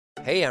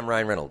Hey, I'm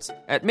Ryan Reynolds.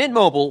 At Mint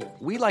Mobile,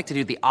 we like to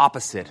do the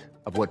opposite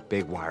of what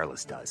Big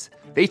Wireless does.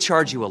 They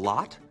charge you a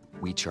lot,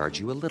 we charge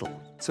you a little.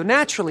 So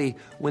naturally,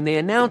 when they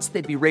announced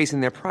they'd be raising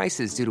their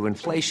prices due to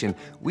inflation,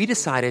 we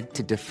decided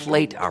to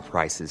deflate our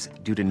prices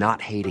due to not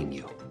hating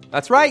you.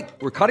 That's right.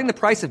 We're cutting the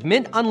price of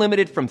Mint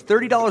Unlimited from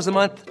 $30 a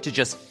month to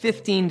just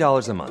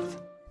 $15 a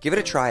month. Give it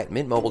a try at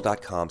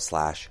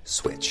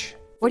mintmobile.com/switch.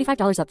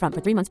 $45 up front for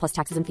 3 months plus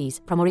taxes and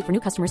fees. Promo rate for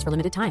new customers for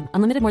limited time.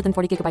 Unlimited more than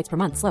 40 gigabytes per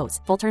month. Slows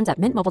full terms at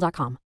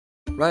mintmobile.com.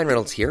 Ryan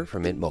Reynolds here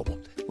from Mint Mobile.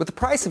 With the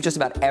price of just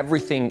about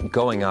everything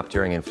going up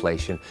during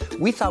inflation,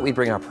 we thought we'd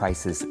bring our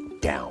prices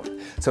down.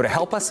 So to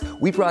help us,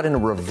 we brought in a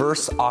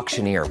reverse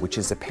auctioneer, which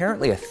is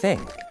apparently a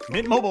thing.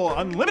 Mint Mobile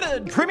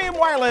Unlimited Premium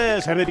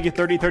Wireless. How to get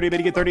 30, 30, bit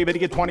to get 30, bit to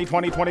get 20,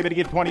 20, 20, bit to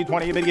get 20,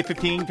 20, bit to get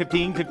 15,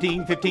 15,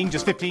 15, 15,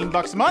 just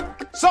 $15 a month?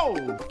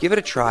 Sold! Give it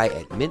a try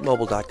at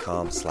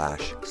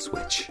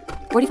mintmobile.com/switch.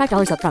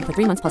 $45 up front for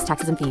 3 months plus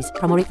taxes and fees.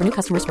 Promo rate for new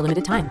customers for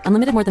limited time.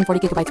 Unlimited more than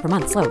 40 gigabytes per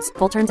month. Slows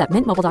full terms at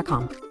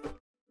mintmobile.com.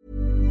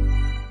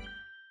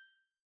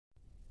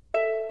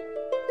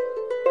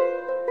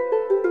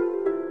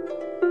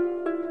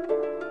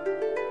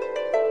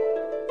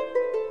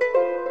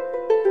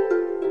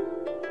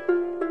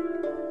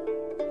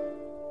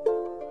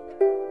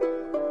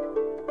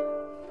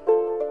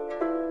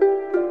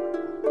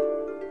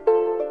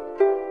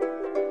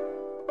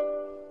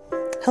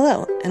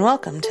 Hello, and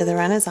welcome to the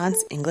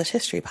Renaissance English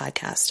History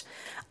Podcast.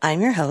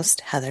 I'm your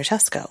host, Heather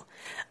Chesko.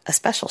 A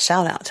special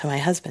shout out to my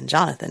husband,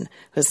 Jonathan,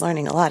 who's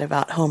learning a lot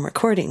about home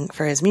recording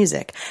for his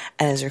music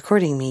and is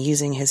recording me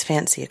using his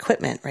fancy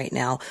equipment right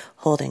now,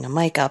 holding a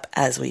mic up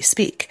as we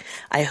speak.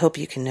 I hope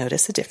you can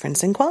notice a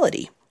difference in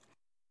quality.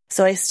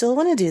 So I still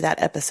want to do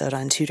that episode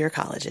on Tudor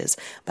colleges,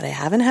 but I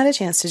haven't had a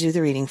chance to do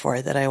the reading for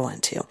it that I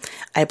want to.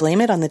 I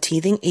blame it on the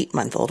teething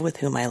 8-month-old with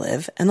whom I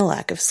live and the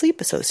lack of sleep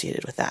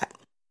associated with that.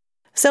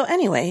 So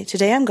anyway,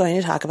 today I'm going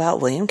to talk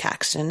about William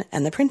Caxton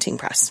and the printing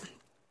press.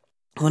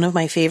 One of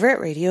my favorite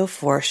Radio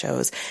 4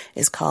 shows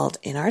is called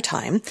In Our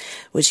Time,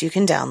 which you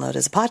can download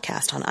as a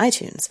podcast on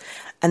iTunes.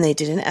 And they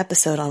did an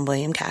episode on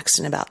William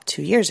Caxton about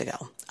 2 years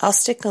ago. I'll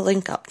stick a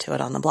link up to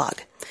it on the blog.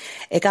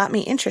 It got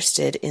me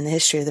interested in the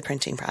history of the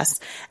printing press,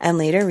 and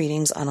later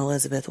readings on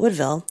Elizabeth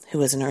Woodville, who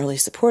was an early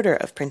supporter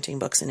of printing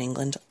books in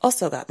England,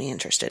 also got me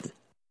interested.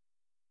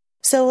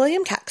 So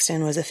William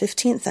Caxton was a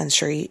 15th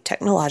century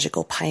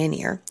technological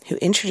pioneer who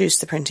introduced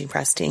the printing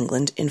press to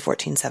England in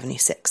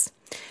 1476.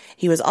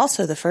 He was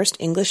also the first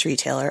English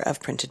retailer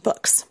of printed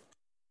books.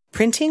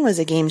 Printing was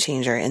a game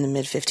changer in the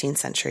mid-15th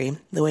century,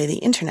 the way the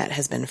internet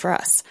has been for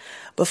us.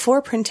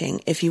 Before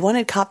printing, if you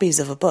wanted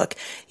copies of a book,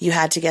 you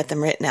had to get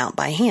them written out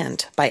by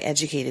hand by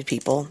educated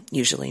people,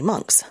 usually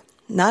monks.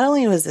 Not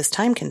only was this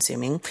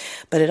time-consuming,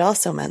 but it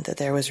also meant that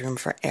there was room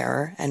for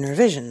error and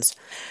revisions.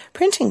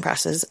 Printing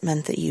presses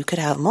meant that you could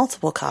have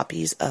multiple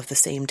copies of the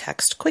same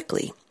text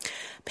quickly.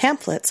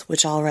 Pamphlets,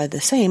 which all read the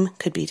same,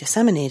 could be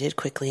disseminated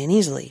quickly and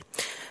easily.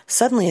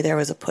 Suddenly there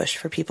was a push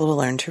for people to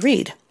learn to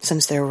read,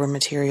 since there were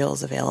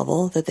materials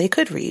available that they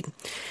could read.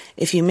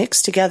 If you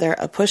mix together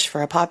a push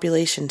for a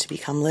population to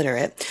become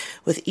literate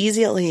with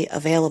easily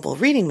available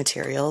reading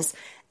materials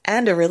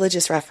and a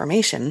religious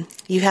reformation,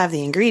 you have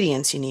the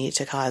ingredients you need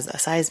to cause a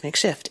seismic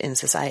shift in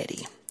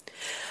society.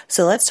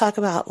 So let's talk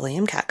about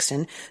William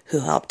Caxton,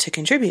 who helped to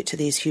contribute to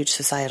these huge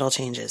societal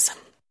changes.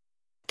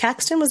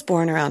 Caxton was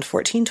born around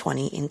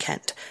 1420 in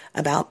Kent,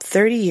 about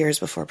 30 years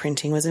before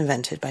printing was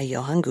invented by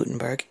Johann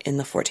Gutenberg in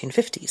the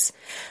 1450s.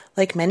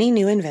 Like many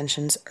new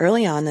inventions,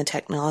 early on the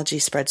technology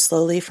spread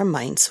slowly from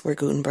Mainz, where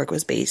Gutenberg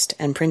was based,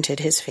 and printed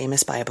his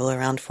famous Bible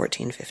around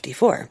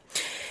 1454.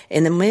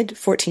 In the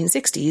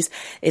mid-1460s,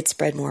 it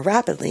spread more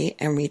rapidly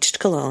and reached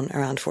Cologne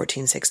around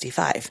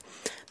 1465.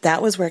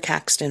 That was where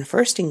Caxton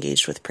first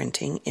engaged with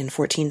printing in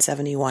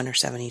 1471 or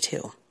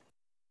 72.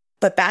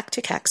 But back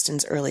to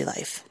Caxton's early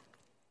life.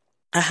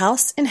 A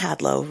house in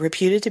Hadlow,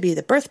 reputed to be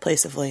the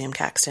birthplace of William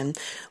Caxton,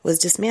 was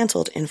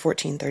dismantled in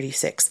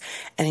 1436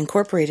 and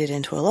incorporated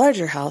into a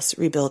larger house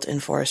rebuilt in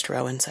Forest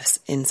Row in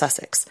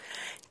Sussex.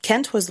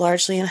 Kent was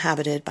largely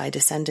inhabited by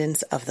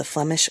descendants of the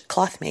Flemish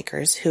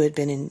clothmakers who had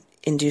been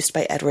induced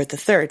by Edward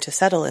III to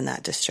settle in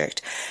that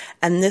district,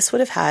 and this would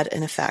have had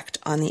an effect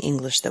on the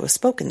English that was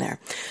spoken there,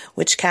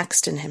 which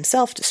Caxton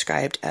himself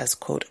described as,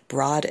 quote,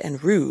 broad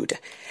and rude.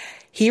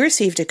 He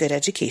received a good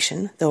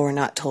education, though we're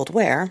not told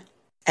where,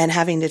 and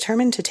having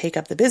determined to take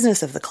up the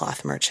business of the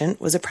cloth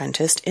merchant, was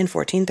apprenticed in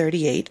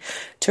 1438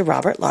 to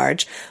Robert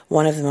Large,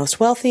 one of the most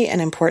wealthy and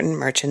important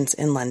merchants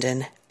in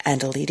London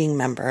and a leading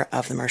member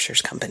of the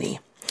Mercer's Company.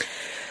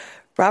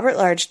 Robert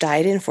Large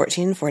died in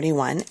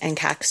 1441, and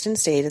Caxton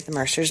stayed at the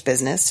Mercer's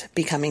business,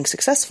 becoming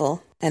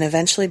successful and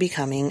eventually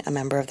becoming a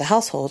member of the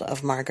household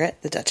of Margaret,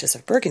 the Duchess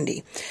of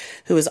Burgundy,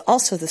 who was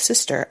also the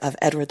sister of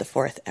Edward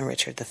IV and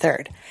Richard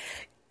III.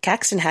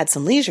 Caxton had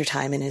some leisure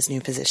time in his new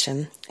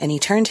position, and he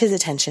turned his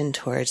attention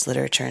towards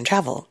literature and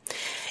travel.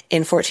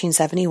 In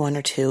 1471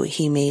 or 2,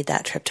 he made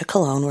that trip to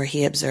Cologne where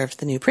he observed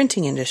the new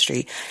printing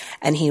industry,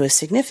 and he was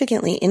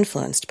significantly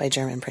influenced by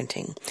German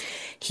printing.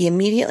 He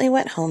immediately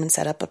went home and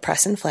set up a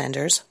press in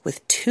Flanders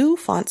with 2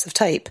 fonts of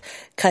type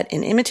cut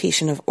in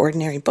imitation of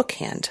ordinary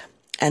bookhand.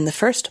 And the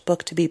first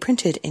book to be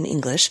printed in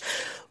English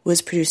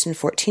was produced in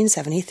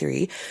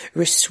 1473,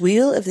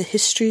 Recueil of the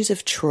Histories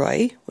of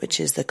Troy, which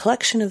is the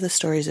collection of the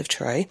stories of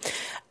Troy,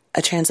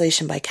 a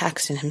translation by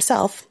Caxton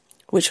himself,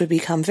 which would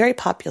become very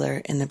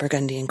popular in the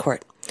Burgundian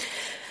court.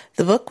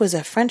 The book was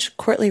a French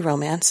courtly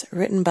romance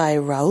written by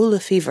Raoul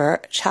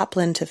Lefevre,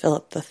 chaplain to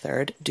Philip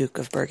III, Duke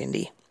of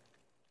Burgundy.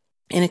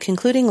 In a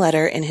concluding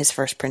letter in his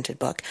first printed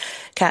book,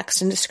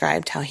 Caxton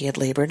described how he had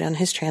labored on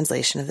his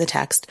translation of the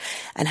text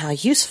and how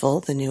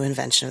useful the new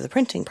invention of the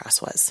printing press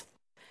was.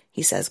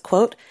 He says,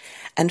 quote,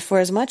 "And for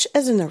as much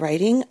as in the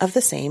writing of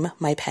the same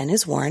my pen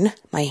is worn,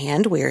 my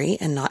hand weary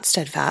and not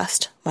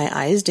steadfast, my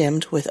eyes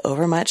dimmed with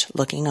overmuch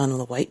looking on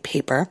the white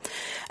paper,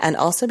 and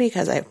also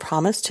because I have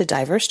promised to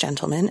divers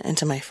gentlemen and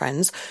to my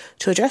friends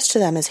to address to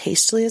them as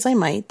hastily as I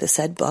might the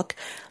said book,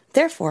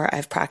 therefore I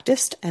have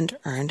practiced and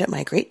earned at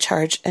my great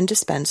charge and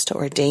dispense to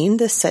ordain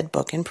this said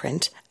book in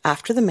print,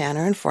 after the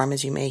manner and form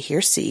as you may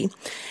here see,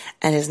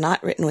 and is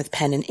not written with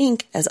pen and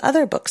ink as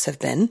other books have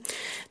been,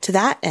 to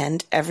that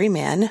end every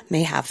man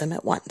may have them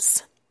at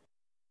once."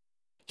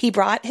 He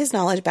brought his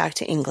knowledge back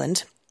to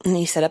England, and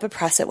he set up a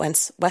press at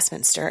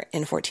Westminster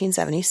in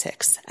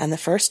 1476, and the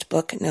first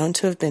book known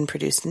to have been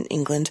produced in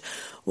England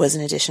was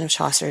an edition of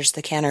Chaucer's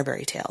The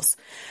Canterbury Tales.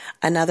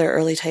 Another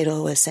early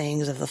title was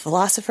Sayings of the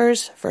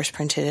Philosophers, first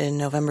printed in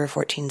November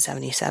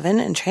 1477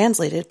 and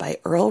translated by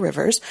Earl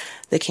Rivers,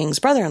 the king's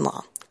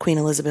brother-in-law, Queen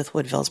Elizabeth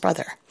Woodville's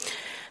brother.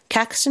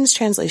 Caxton's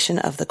translation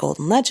of The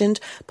Golden Legend,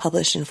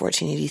 published in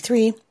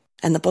 1483,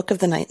 and the Book of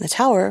the Knight in the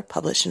Tower,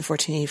 published in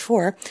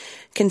 1484,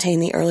 contain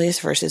the earliest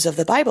verses of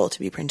the Bible to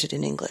be printed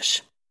in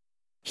English.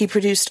 He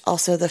produced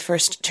also the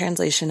first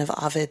translation of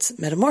Ovid's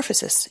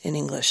Metamorphoses in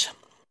English.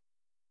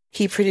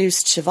 He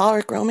produced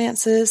chivalric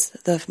romances,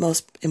 the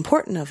most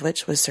important of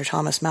which was Sir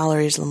Thomas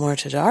Malory's Le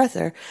Morte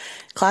d'Arthur,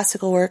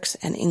 classical works,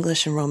 and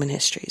English and Roman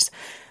histories.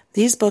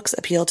 These books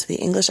appealed to the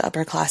English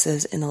upper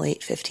classes in the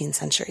late 15th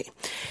century.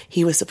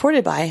 He was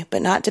supported by,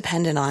 but not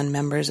dependent on,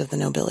 members of the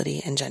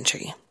nobility and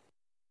gentry.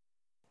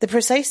 The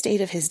precise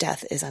date of his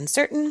death is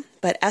uncertain,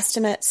 but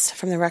estimates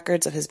from the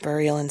records of his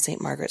burial in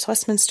St. Margaret's,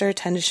 Westminster,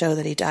 tend to show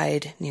that he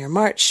died near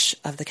March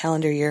of the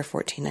calendar year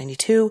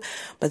 1492,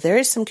 but there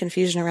is some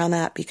confusion around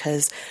that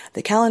because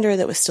the calendar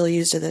that was still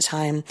used at the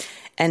time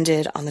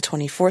ended on the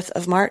 24th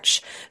of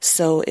March,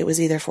 so it was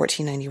either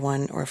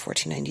 1491 or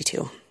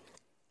 1492.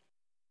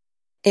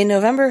 In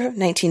November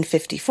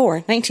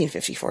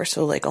 1954,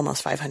 so like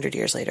almost 500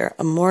 years later,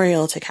 a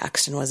memorial to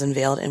Caxton was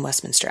unveiled in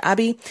Westminster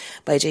Abbey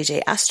by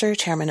J.J. Astor,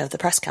 chairman of the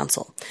Press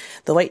Council.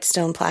 The white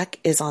stone plaque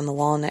is on the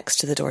wall next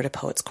to the door to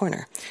Poets'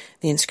 Corner.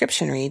 The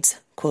inscription reads,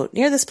 quote,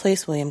 "Near this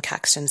place William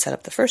Caxton set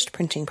up the first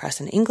printing press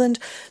in England.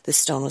 This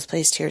stone was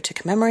placed here to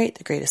commemorate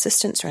the great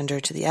assistance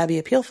rendered to the Abbey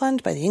Appeal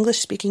Fund by the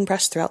English-speaking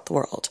press throughout the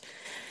world."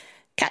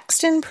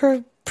 Caxton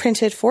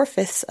printed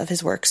 4/5 of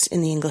his works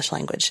in the English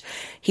language.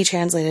 He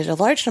translated a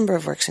large number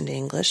of works into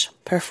English,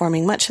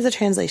 performing much of the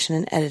translation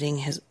and editing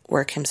his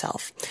work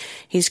himself.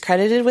 He's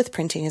credited with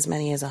printing as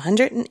many as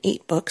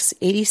 108 books,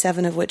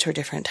 87 of which were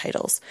different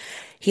titles.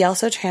 He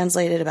also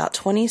translated about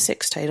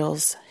 26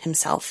 titles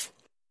himself.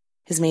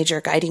 His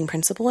major guiding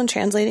principle in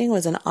translating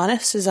was an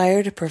honest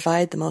desire to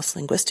provide the most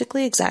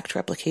linguistically exact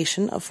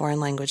replication of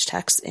foreign language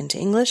texts into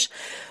English,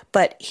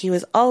 but he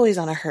was always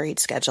on a hurried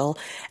schedule,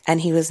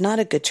 and he was not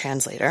a good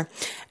translator.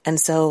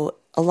 And so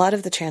a lot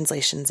of the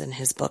translations in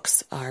his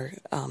books are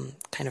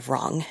kind of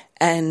wrong,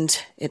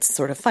 and it's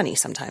sort of funny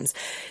sometimes.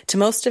 To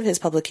most of his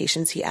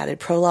publications, he added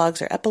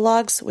prologues or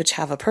epilogues, which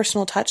have a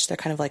personal touch. They're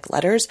kind of like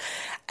letters,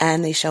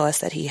 and they show us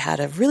that he had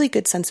a really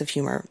good sense of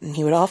humor, and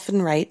he would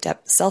often write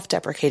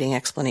self-deprecating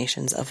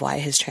explanations of why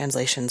his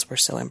translations were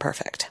so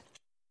imperfect.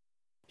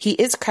 He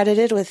is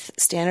credited with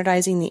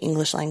standardizing the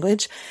English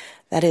language,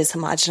 that is,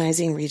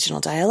 homogenizing regional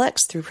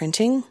dialects through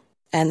printing,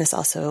 and this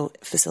also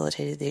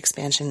facilitated the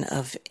expansion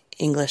of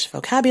English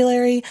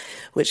vocabulary,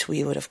 which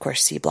we would, of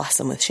course, see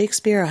blossom with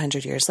Shakespeare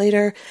 100 years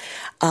later,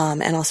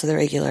 and also the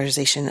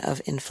regularization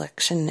of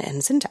inflection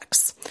and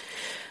syntax.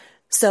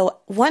 So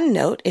one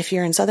note, if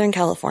you're in Southern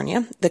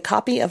California, the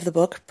copy of the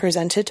book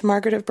presented to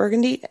Margaret of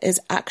Burgundy is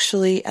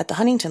actually at the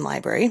Huntington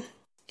Library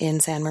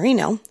in San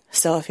Marino.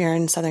 So if you're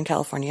in Southern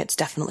California, it's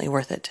definitely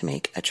worth it to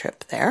make a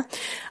trip there.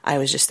 I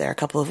was just there a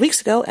couple of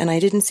weeks ago and I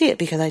didn't see it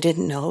because I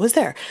didn't know it was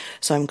there.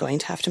 So I'm going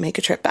to have to make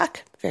a trip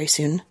back very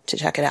soon to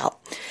check it out.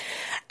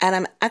 And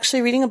I'm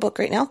actually reading a book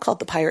right now called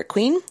The Pirate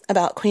Queen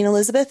about Queen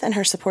Elizabeth and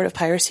her support of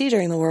piracy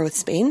during the war with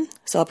Spain.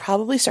 So I'll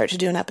probably start to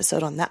do an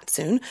episode on that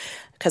soon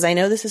because I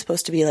know this is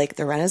supposed to be like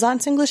the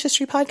Renaissance English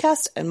History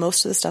podcast. And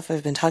most of the stuff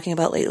I've been talking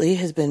about lately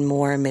has been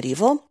more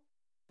medieval.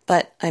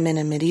 But I'm in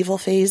a medieval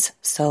phase,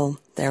 so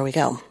there we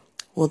go.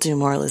 We'll do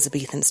more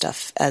Elizabethan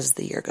stuff as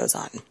the year goes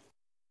on.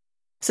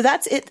 So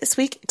that's it this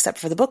week, except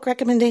for the book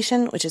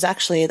recommendation, which is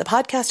actually the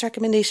podcast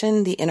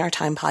recommendation, the In Our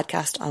Time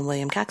podcast on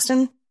William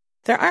Caxton.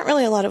 There aren't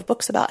really a lot of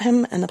books about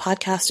him, and the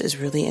podcast is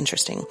really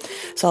interesting.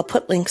 So I'll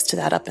put links to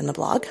that up in the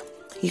blog.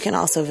 You can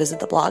also visit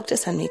the blog to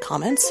send me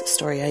comments,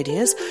 story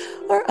ideas,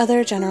 or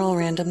other general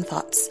random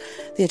thoughts.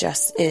 The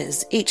address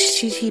is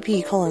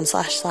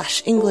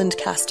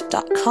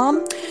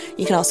http://englandcast.com.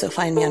 You can also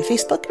find me on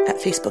Facebook at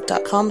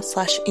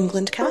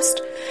facebook.com/englandcast.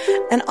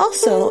 And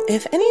also,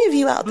 if any of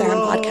you out there in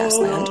podcast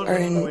land are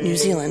in New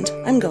Zealand,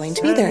 I'm going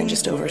to be there in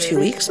just over 2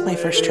 weeks, my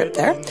first trip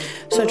there.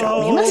 So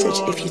drop me a message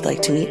if you'd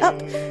like to meet up,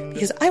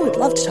 because I would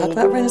love to talk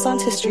about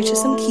Renaissance history to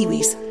some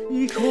Kiwis.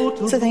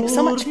 So thanks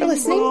so much for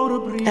listening,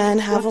 and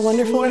have a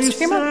wonderful rest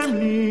of your month.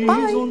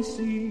 Bye!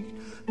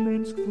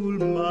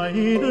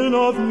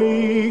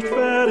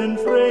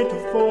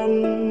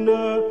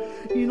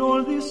 In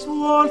all this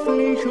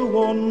warfliche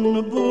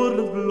wonder, blood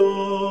of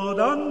blood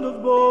and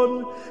of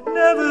bone,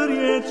 never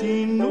yet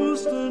in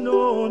Nuster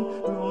known,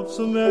 of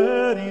some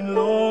air in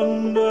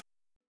London.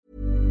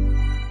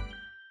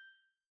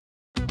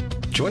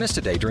 Join us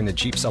today during the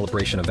Jeep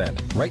Celebration event.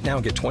 Right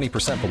now, get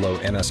 20% below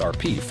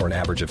MSRP for an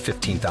average of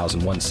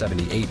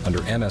 $15,178 under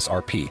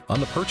MSRP on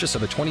the purchase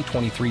of a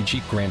 2023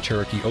 Jeep Grand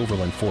Cherokee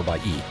Overland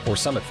 4xE or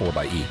Summit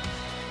 4xE.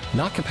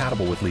 Not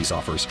compatible with lease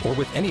offers or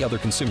with any other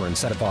consumer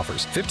incentive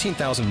offers.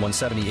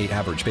 $15,178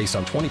 average based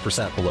on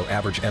 20% below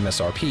average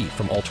MSRP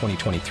from all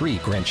 2023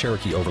 Grand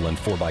Cherokee Overland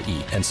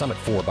 4xE and Summit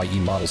 4xE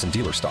models in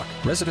dealer stock.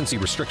 Residency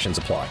restrictions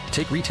apply.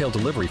 Take retail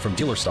delivery from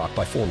dealer stock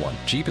by 4/1.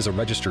 Jeep is a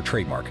registered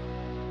trademark.